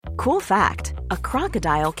Cool fact, a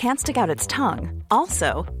crocodile can't stick out its tongue.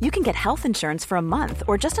 Also, you can get health insurance for a month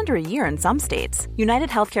or just under a year in some states. United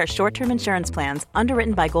Healthcare short-term insurance plans,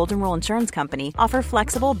 underwritten by Golden Rule Insurance Company, offer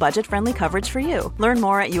flexible, budget-friendly coverage for you. Learn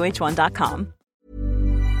more at uh1.com.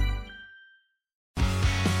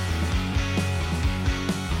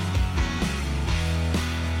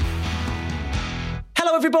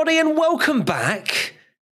 Hello, everybody, and welcome back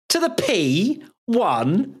to the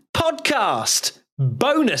P1 podcast.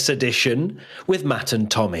 Bonus edition with Matt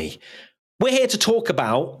and Tommy. We're here to talk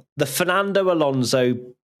about the Fernando Alonso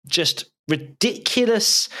just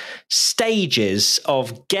ridiculous stages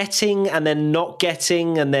of getting and then not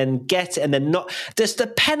getting and then get and then not. There's the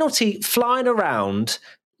penalty flying around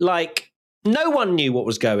like no one knew what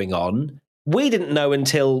was going on. We didn't know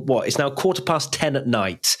until, it's now 10:15 at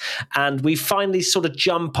night. And we finally sort of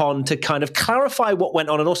jump on to kind of clarify what went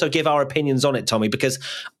on and also give our opinions on it, Tommy, because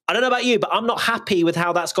I don't know about you, but I'm not happy with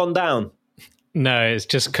how that's gone down. No, it's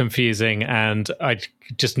just confusing. And I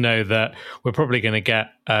just know that we're probably going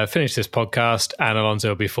to finish this podcast and Alonso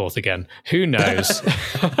will be fourth again. Who knows?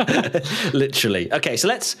 Literally. Okay, so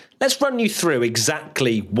let's run you through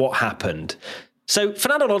exactly what happened. So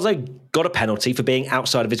Fernando Alonso got a penalty for being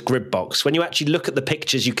outside of his grid box. When you actually look at the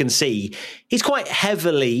pictures, you can see he's quite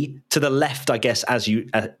heavily to the left, I guess, as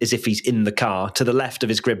if he's in the car, to the left of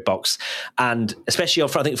his grid box. And especially, I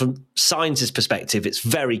think from Sainz's perspective, it's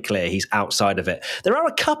very clear he's outside of it. There are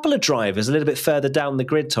a couple of drivers a little bit further down the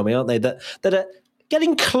grid, Tommy, aren't they, that are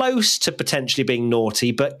getting close to potentially being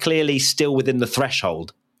naughty, but clearly still within the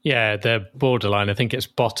threshold. Yeah, they're borderline. I think it's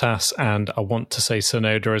Bottas and I want to say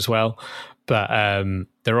Tsunoda as well. But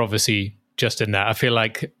they're obviously just in there. I feel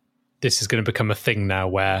like this is going to become a thing now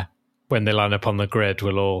where when they line up on the grid,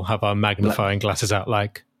 we'll all have our magnifying glasses out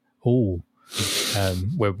like, we're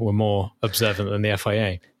more observant than the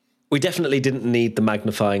FIA. We definitely didn't need the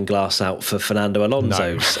magnifying glass out for Fernando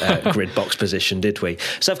Alonso's grid box position, did we?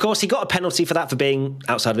 So, of course, he got a penalty for that, for being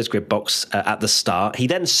outside of his grid box at the start. He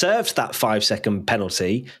then served that 5-second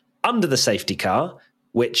penalty under the safety car,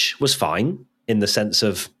 which was fine in the sense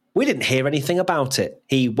of we didn't hear anything about it.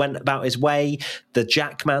 He went about his way. The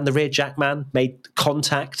rear jackman, made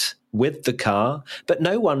contact with the car, but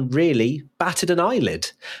no one really batted an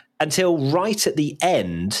eyelid until right at the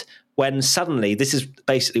end, when suddenly, this is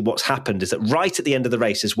basically what's happened, is that right at the end of the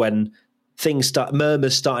race is when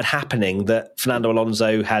murmurs started happening that Fernando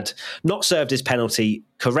Alonso had not served his penalty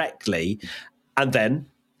correctly, and then,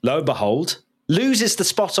 lo and behold, loses the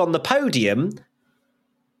spot on the podium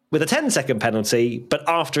with a 10-second penalty, but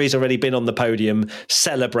after he's already been on the podium,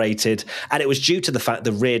 celebrated, and it was due to the fact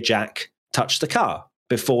the rear jack touched the car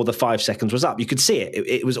before the 5 seconds was up. You could see it.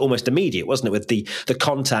 It was almost immediate, wasn't it, with the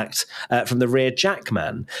contact from the rear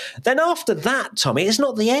jackman. Then after that, Tommy, it's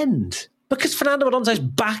not the end, because Fernando Alonso's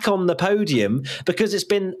back on the podium because it's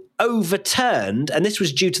been overturned, and this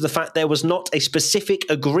was due to the fact there was not a specific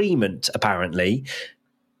agreement, apparently,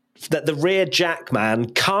 that the rear jackman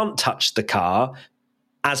can't touch the car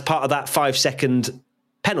as part of that 5-second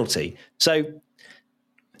penalty. So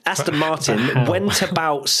Aston Martin went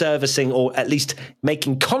about servicing or at least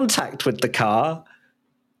making contact with the car.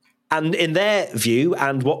 And in their view,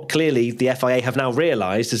 and what clearly the FIA have now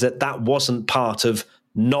realised, is that wasn't part of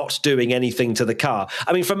not doing anything to the car.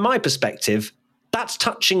 I mean, from my perspective, that's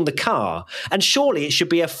touching the car. And surely it should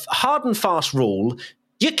be a hard and fast rule.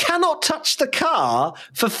 You cannot touch the car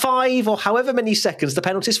for 5 or however many seconds the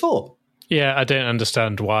penalty's for. Yeah, I don't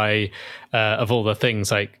understand why, of all the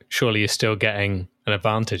things, like, surely you're still getting an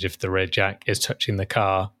advantage if the rear jack is touching the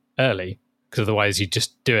car early, because otherwise you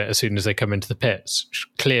just do it as soon as they come into the pits.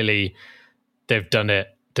 Clearly, they've done it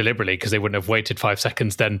deliberately because they wouldn't have waited 5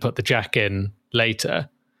 seconds, then put the jack in later.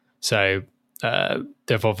 So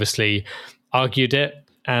they've obviously argued it,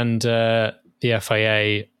 and the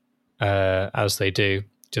FIA, as they do,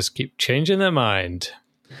 just keep changing their mind.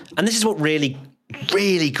 And this is what really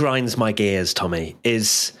grinds my gears, Tommy,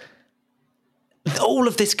 is all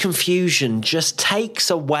of this confusion just takes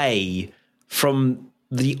away from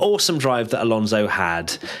the awesome drive that Alonso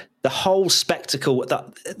had, the whole spectacle, that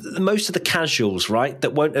most of the casuals, right,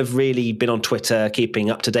 that won't have really been on Twitter keeping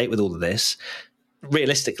up to date with all of this,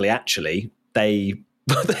 realistically, actually,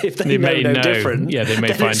 if they know no different, yeah, they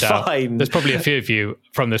may find out. Fine. There's probably a few of you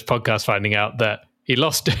from this podcast finding out that he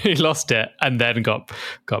lost it and then got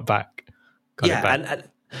back. And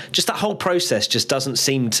just that whole process just doesn't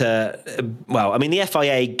seem to, well, I mean, the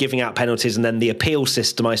FIA giving out penalties and then the appeal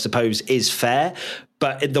system, I suppose, is fair,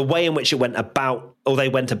 but the way in which it went about or they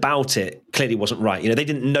went about it clearly wasn't right. They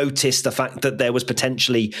didn't notice the fact that there was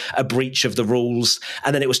potentially a breach of the rules,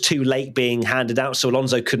 and then it was too late being handed out, so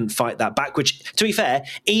Alonso couldn't fight that back, which, to be fair,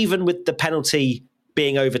 even with the penalty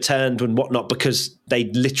being overturned and whatnot, because they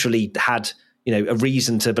literally had a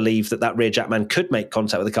reason to believe that rear jackman could make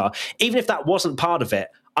contact with the car, even if that wasn't part of it,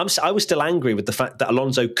 I was still angry with the fact that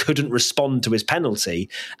Alonso couldn't respond to his penalty,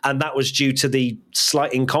 and that was due to the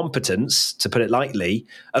slight incompetence, to put it lightly,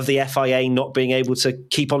 of the FIA not being able to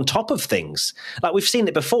keep on top of things. Like, we've seen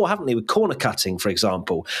it before, haven't we, with corner cutting, for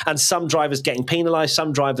example, and some drivers getting penalised,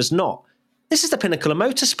 some drivers not. This is the pinnacle of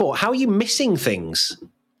motorsport. How are you missing things?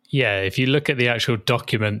 Yeah, if you look at the actual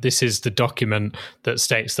document, this is the document that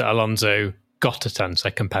states that Alonso got a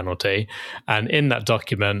 10-second penalty, and in that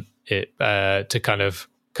document, to kind of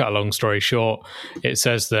cut a long story short, it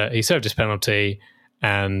says that he served his penalty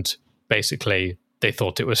and basically they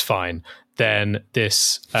thought it was fine. Then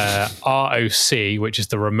this ROC, which is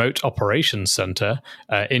the Remote Operations Centre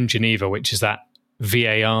in Geneva, which is that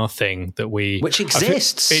VAR thing that which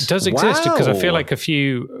exists. It does exist, because I feel like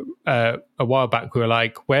a while back we were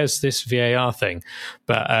like, where's this VAR thing?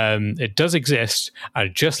 But it does exist,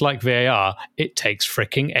 and just like VAR, it takes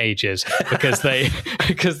freaking ages, because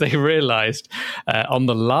they realized on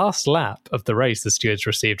the last lap of the race, the stewards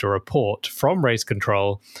received a report from race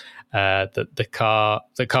control that the car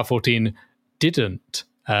 14 didn't,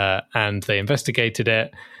 and they investigated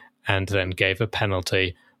it and then gave a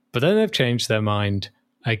penalty. But then they've changed their mind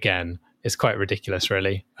again. It's quite ridiculous,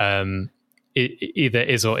 really. It either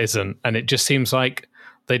is or isn't. And it just seems like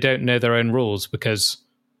they don't know their own rules, because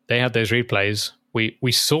they had those replays.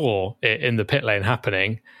 We saw it in the pit lane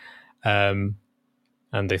happening, and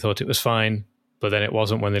they thought it was fine. But then it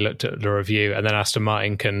wasn't when they looked at the review. And then Aston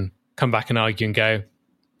Martin can come back and argue and go,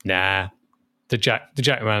 nah, the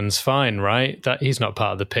Jackman's fine, right? That he's not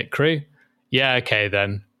part of the pit crew. Yeah, okay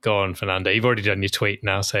then. Go on, Fernando. You've already done your tweet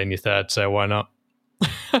now saying you're third, so why not?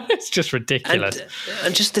 It's just ridiculous.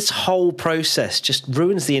 And just this whole process just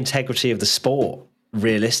ruins the integrity of the sport,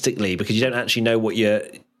 realistically, because you don't actually know what you're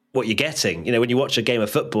getting. When you watch a game of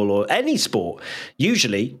football or any sport,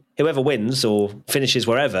 usually whoever wins or finishes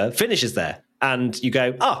wherever finishes there. And you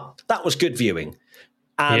go, that was good viewing.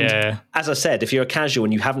 And as I said, if you're a casual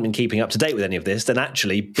and you haven't been keeping up to date with any of this, then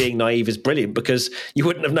actually being naive is brilliant, because you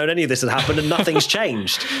wouldn't have known any of this had happened and nothing's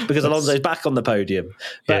changed because Alonso's back on the podium.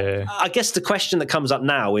 But I guess the question that comes up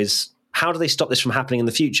now is, how do they stop this from happening in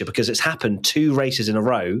the future? Because it's happened 2 races in a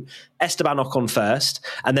row. Esteban Ocon first,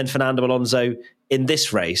 and then Fernando Alonso in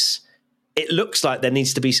this race. It looks like there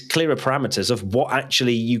needs to be clearer parameters of what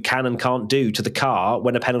actually you can and can't do to the car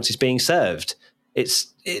when a penalty is being served.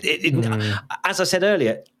 As I said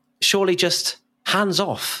earlier, surely just hands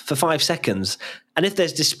off for 5 seconds. And if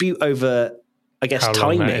there's dispute over, I guess,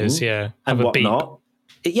 timing and whatnot,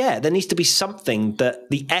 there needs to be something that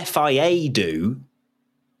the FIA do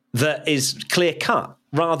that is clear cut,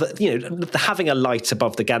 rather, having a light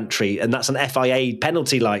above the gantry, and that's an FIA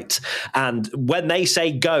penalty light. And when they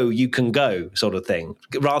say go, you can go, sort of thing,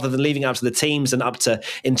 rather than leaving it up to the teams and up to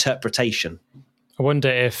interpretation. I wonder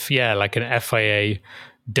if, like an FIA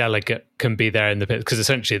delegate can be there in the pit, because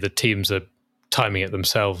essentially the teams are timing it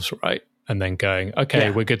themselves, right? And then going,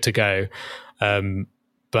 okay, we're good to go.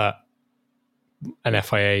 But an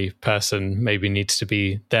FIA person maybe needs to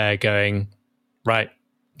be there going, right,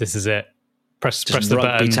 this is it. Press the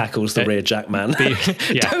button. Tackles the rear jackman.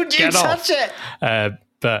 Don't you touch it!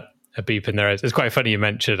 But a beep in there is. It's quite funny you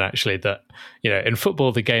mentioned, actually, that in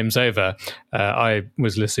football the game's over. I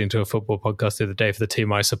was listening to a football podcast the other day for the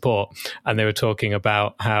team I support, and they were talking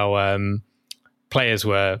about how players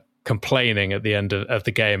were complaining at the end of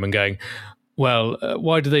the game and going, well,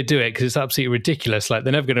 why do they do it? Because it's absolutely ridiculous. Like,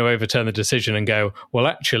 they're never going to overturn the decision and go, well,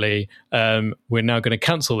 actually, we're now going to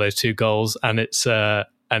cancel those 2 goals, and it's now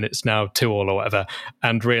 2-2 or whatever.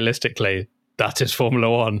 And realistically, that is Formula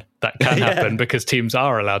One. That can happen because teams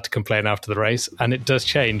are allowed to complain after the race, and it does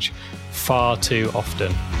change far too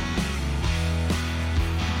often.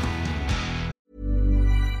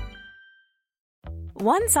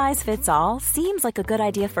 One size fits all seems like a good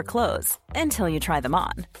idea for clothes until you try them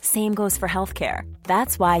on. Same goes for healthcare.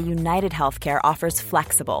 That's why United Healthcare offers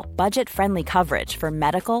flexible, budget-friendly coverage for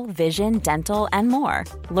medical, vision, dental, and more.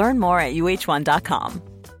 Learn more at uh1.com.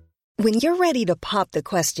 When you're ready to pop the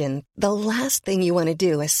question, the last thing you want to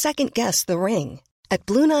do is second-guess the ring. At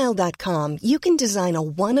BlueNile.com, you can design a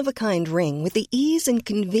one-of-a-kind ring with the ease and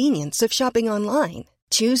convenience of shopping online.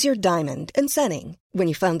 Choose your diamond and setting. When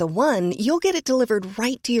you find the one, you'll get it delivered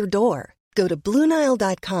right to your door. Go to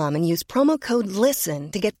BlueNile.com and use promo code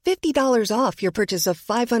LISTEN to get $50 off your purchase of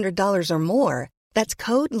 $500 or more. That's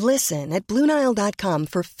code LISTEN at BlueNile.com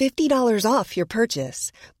for $50 off your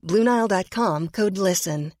purchase. BlueNile.com, code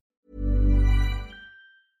LISTEN.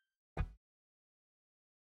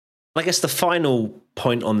 I guess the final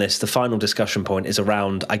point on this, the final discussion point, is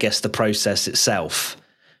around, I guess, the process itself.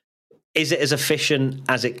 Is it as efficient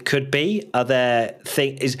as it could be? Are there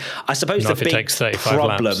things? I suppose the big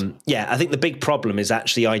problem. Laps. Yeah, I think the big problem is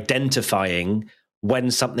actually identifying when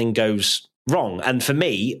something goes wrong. And for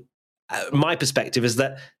me, my perspective is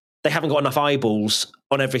that they haven't got enough eyeballs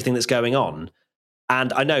on everything that's going on.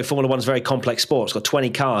 And I know Formula One's a very complex sport. It's got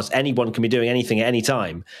 20 cars. Anyone can be doing anything at any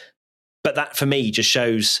time. But that, for me, just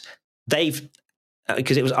shows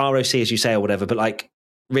because it was ROC, as you say, or whatever, but like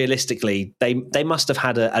realistically, they must have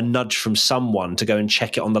had a nudge from someone to go and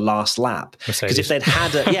check it on the last lap. Because if they'd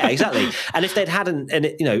had yeah, exactly. And if they'd had an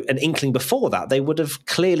inkling before that, they would have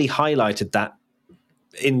clearly highlighted that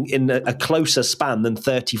in a closer span than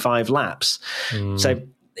 35 laps. So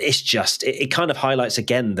it's just, it kind of highlights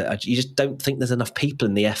again that you just don't think there's enough people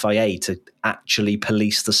in the FIA to actually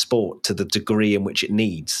police the sport to the degree in which it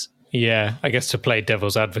needs. Yeah, I guess to play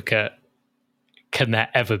devil's advocate, can there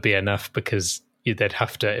ever be enough? Because they'd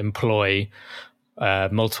have to employ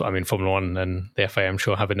multiple. I mean, Formula One and the FIA, I'm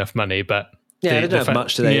sure, have enough money, but yeah, they don't have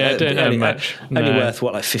much, do they? Yeah, they don't have much. Only worth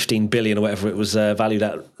what, like 15 billion or whatever it was valued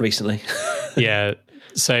at recently. Yeah.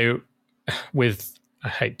 So with, I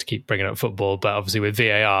hate to keep bringing up football, but obviously with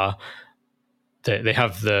VAR, they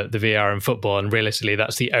have the VAR in football, and realistically,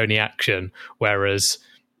 that's the only action. Whereas,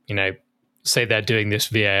 say they're doing this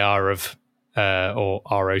VAR of or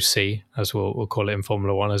ROC, as we'll call it in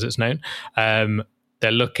Formula One, as it's known.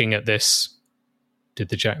 They're looking at this: did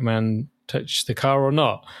the Jackman touch the car or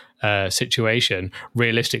not? Situation.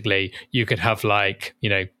 Realistically, you could have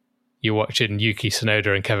you're watching Yuki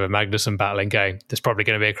Tsunoda and Kevin Magnussen battling, going, "There's probably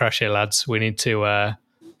going to be a crash here, lads. We need to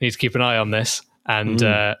keep an eye on this." And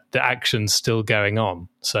the action's still going on.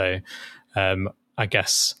 So I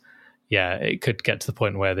guess. Yeah, it could get to the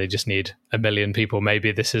point where they just need 1 million people.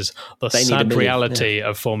 Maybe this is the sad reality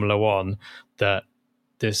of Formula One, that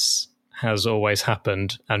this has always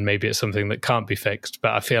happened, and maybe it's something that can't be fixed.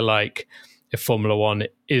 But I feel like if Formula One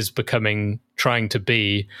is trying to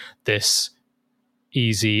be this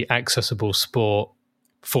easy, accessible sport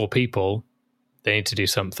for people, they need to do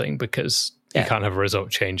something, because you can't have a result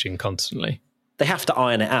changing constantly. They have to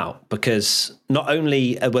iron it out, because not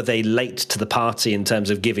only were they late to the party in terms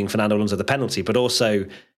of giving Fernando Alonso the penalty, but also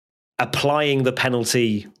applying the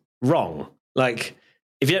penalty wrong. Like,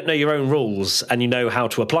 if you don't know your own rules and you know how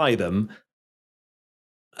to apply them,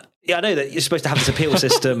 I know that you're supposed to have this appeal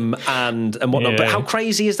system and whatnot, but how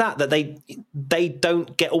crazy is that they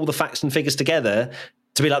don't get all the facts and figures together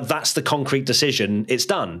to be like, that's the concrete decision, it's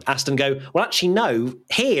done. Aston go, well, actually, no,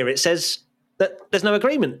 here it says that there's no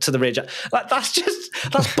agreement to the rear jack. That's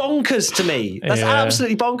bonkers to me. That's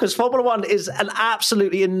absolutely bonkers. Formula One is an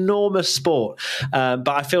absolutely enormous sport. But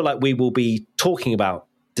I feel like we will be talking about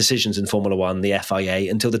decisions in Formula One, the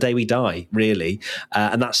FIA, until the day we die, really.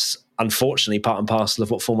 And that's unfortunately part and parcel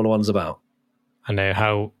of what Formula One's about. I know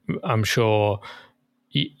how, I'm sure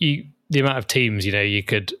the amount of teams, you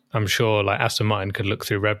could, I'm sure, like Aston Martin could look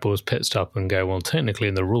through Red Bull's pit stop and go, well, technically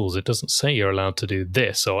in the rules, it doesn't say you're allowed to do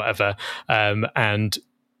this or whatever, and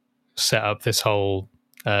set up this whole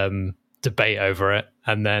debate over it.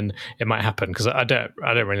 And then it might happen, because I don't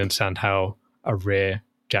really understand how a rear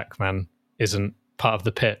jackman isn't part of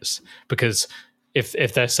the pits, because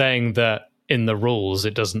if they're saying that in the rules,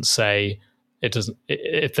 it doesn't say,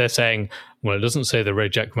 if they're saying, well, it doesn't say the rear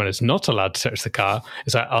jackman is not allowed to touch the car,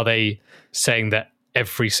 is that, are they saying that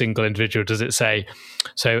every single individual, does it say,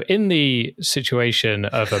 so in the situation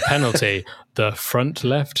of a penalty, the front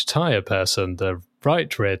left tyre person, the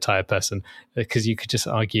right rear tyre person, because you could just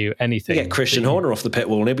argue anything. You get Christian Horner off the pit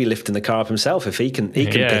wall and he'll be lifting the car up himself if he can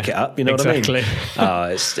pick it up, you know what I mean?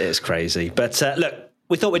 It's crazy. But look,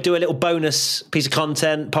 we thought we'd do a little bonus piece of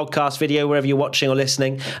content, podcast, video, wherever you're watching or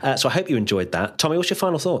listening. So I hope you enjoyed that. Tommy, what's your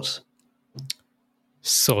final thoughts?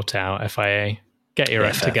 Sort out, FIA. Get your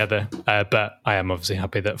act together. But I am obviously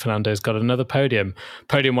happy that Fernando's got another podium.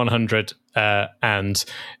 Podium 100. And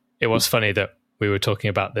it was funny that we were talking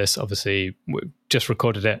about this. Obviously, we just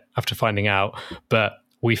recorded it after finding out. But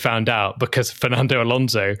we found out because Fernando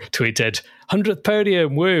Alonso tweeted 100th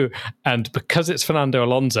podium, woo. And because it's Fernando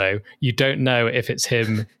Alonso, you don't know if it's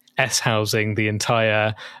him S-housing the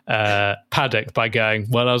entire paddock by going,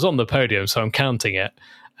 well, I was on the podium, so I'm counting it.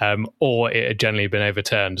 Or it had generally been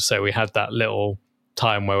overturned. So we had that little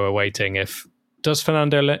time where we're waiting if, does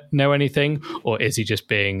Fernando know anything? Or is he just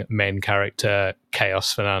being main character,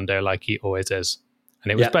 chaos Fernando, like he always is?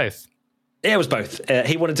 And it was both. It was both.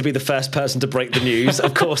 He wanted to be the first person to break the news.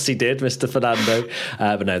 Of course he did, Mr. Fernando.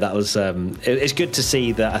 But no, that was... it's good to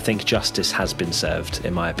see that I think justice has been served,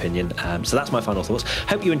 in my opinion. So that's my final thoughts.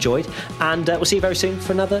 Hope you enjoyed. And we'll see you very soon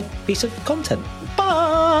for another piece of content.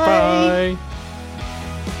 Bye! Bye!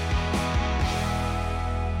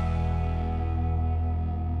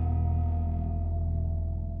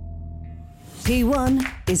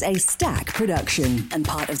 P1 is a Stack production and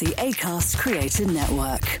part of the Acast Creator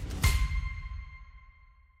Network.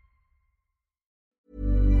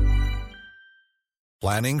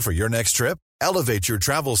 Planning for your next trip? Elevate your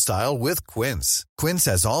travel style with Quince. Quince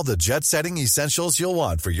has all the jet-setting essentials you'll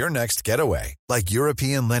want for your next getaway, like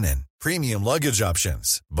European linen, premium luggage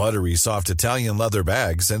options, buttery soft Italian leather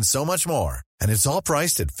bags, and so much more. And it's all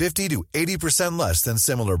priced at 50 to 80% less than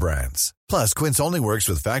similar brands. Plus, Quince only works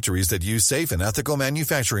with factories that use safe and ethical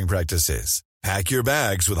manufacturing practices. Pack your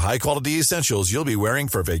bags with high-quality essentials you'll be wearing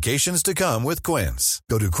for vacations to come with Quince.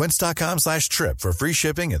 Go to quince.com/trip for free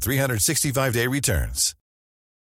shipping and 365-day returns.